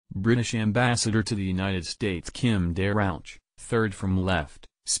British ambassador to the United States Kim Darroch, third from left,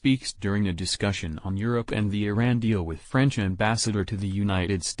 speaks during a discussion on Europe and the Iran deal with French ambassador to the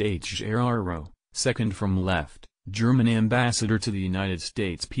United States Gérard Roux, second from left, German ambassador to the United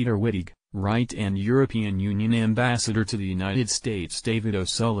States Peter Wittig, right, and European Union ambassador to the United States David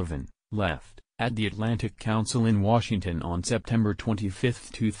O'Sullivan, left, at the Atlantic Council in Washington on September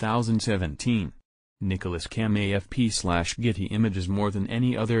 25, 2017. Nicholas Cam AFP/Getty Images. More than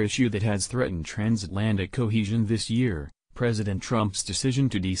any other issue that has threatened transatlantic cohesion this year, President Trump's decision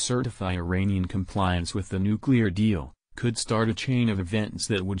to decertify Iranian compliance with the nuclear deal could start a chain of events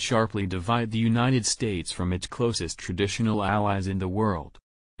that would sharply divide the United States from its closest traditional allies in the world.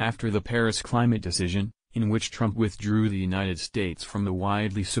 After the Paris climate decision, in which Trump withdrew the United States from the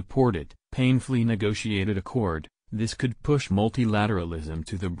widely supported, painfully negotiated accord, this could push multilateralism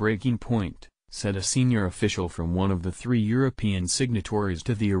to the breaking point, said a senior official from one of the three European signatories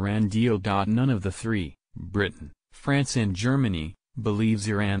to the Iran deal. None of the three, Britain, France and Germany, believes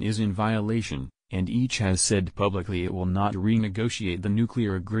Iran is in violation, and each has said publicly it will not renegotiate the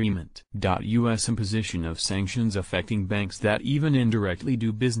nuclear agreement. U.S. imposition of sanctions affecting banks that even indirectly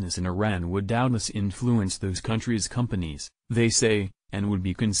do business in Iran would doubtless influence those countries' companies, they say, and would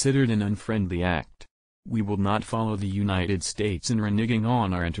be considered an unfriendly act. We will not follow the United States in reneging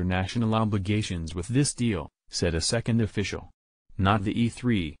on our international obligations with this deal, said a second official. Not the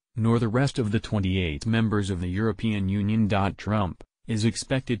E3, nor the rest of the 28 members of the European Union. Trump is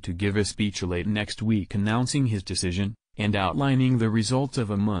expected to give a speech late next week announcing his decision, and outlining the results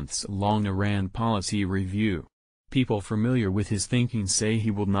of a months-long Iran policy review. People familiar with his thinking say he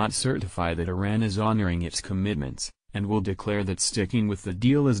will not certify that Iran is honoring its commitments, and will declare that sticking with the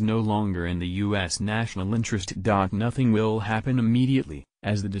deal is no longer in the U.S. national interest. Nothing will happen immediately,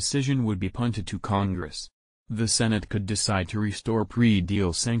 as the decision would be punted to Congress. The Senate could decide to restore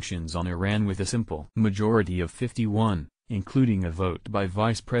pre-deal sanctions on Iran with a simple majority of 51, including a vote by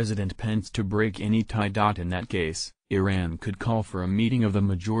Vice President Pence to break any tie. In that case, Iran could call for a meeting of the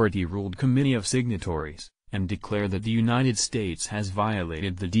majority-ruled committee of signatories, and declare that the United States has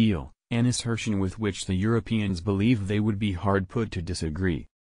violated the deal, an assertion with which the Europeans believe they would be hard put to disagree.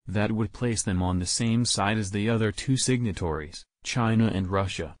 That would place them on the same side as the other two signatories, China and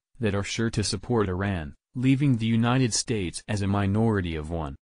Russia, that are sure to support Iran, leaving the United States as a minority of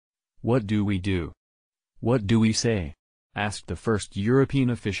one. What do we do? What do we say? Asked the first European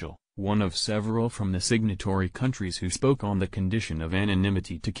official, one of several from the signatory countries who spoke on the condition of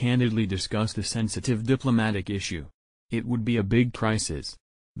anonymity to candidly discuss the sensitive diplomatic issue. It would be a big crisis.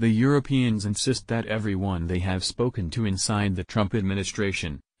 The Europeans insist that everyone they have spoken to inside the Trump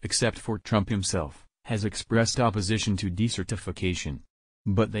administration, except for Trump himself, has expressed opposition to decertification.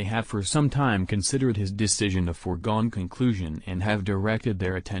 But they have for some time considered his decision a foregone conclusion and have directed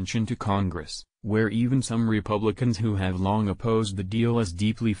their attention to Congress, where even some Republicans who have long opposed the deal as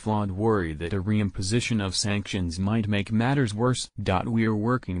deeply flawed worry that a reimposition of sanctions might make matters worse. We're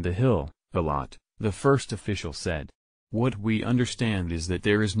working the Hill a lot, the first official said. What we understand is that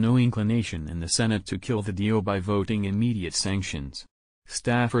there is no inclination in the Senate to kill the deal by voting immediate sanctions.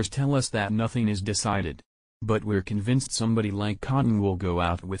 Staffers tell us that nothing is decided. But we're convinced somebody like Cotton will go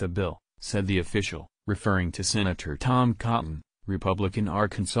out with a bill, said the official, referring to Senator Tom Cotton, Republican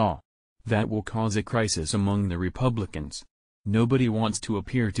Arkansas. That will cause a crisis among the Republicans. Nobody wants to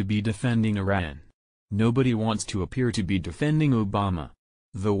appear to be defending Iran. Nobody wants to appear to be defending Obama.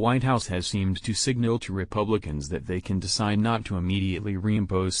 The White House has seemed to signal to Republicans that they can decide not to immediately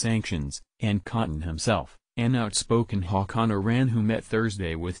reimpose sanctions, and Cotton himself, an outspoken hawk on Iran who met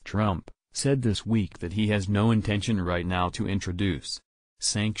Thursday with Trump, said this week that he has no intention right now to introduce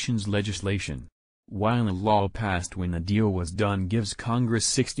sanctions legislation. While a law passed when the deal was done gives Congress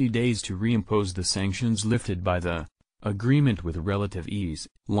 60 days to reimpose the sanctions lifted by the agreement with relative ease,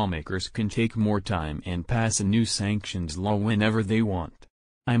 lawmakers can take more time and pass a new sanctions law whenever they want.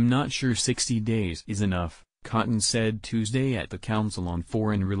 I'm not sure 60 days is enough, Cotton said Tuesday at the Council on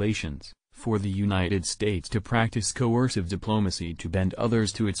Foreign Relations, for the United States to practice coercive diplomacy to bend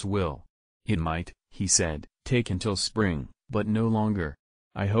others to its will. It might, he said, take until spring, but no longer.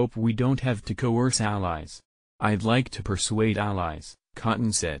 I hope we don't have to coerce allies. I'd like to persuade allies,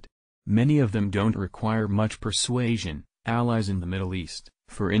 Cotton said. Many of them don't require much persuasion, allies in the Middle East,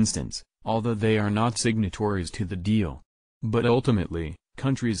 for instance, although they are not signatories to the deal. But ultimately,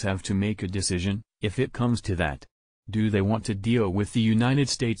 countries have to make a decision, if it comes to that. Do they want to deal with the United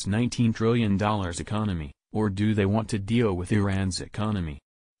States' $19 trillion economy, or do they want to deal with Iran's economy?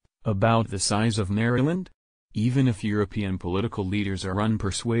 About the size of Maryland? Even if European political leaders are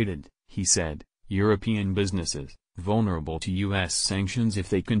unpersuaded, he said, European businesses, vulnerable to U.S. sanctions if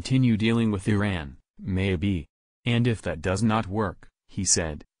they continue dealing with Iran, maybe. And if that does not work, he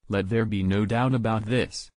said, let there be no doubt about this,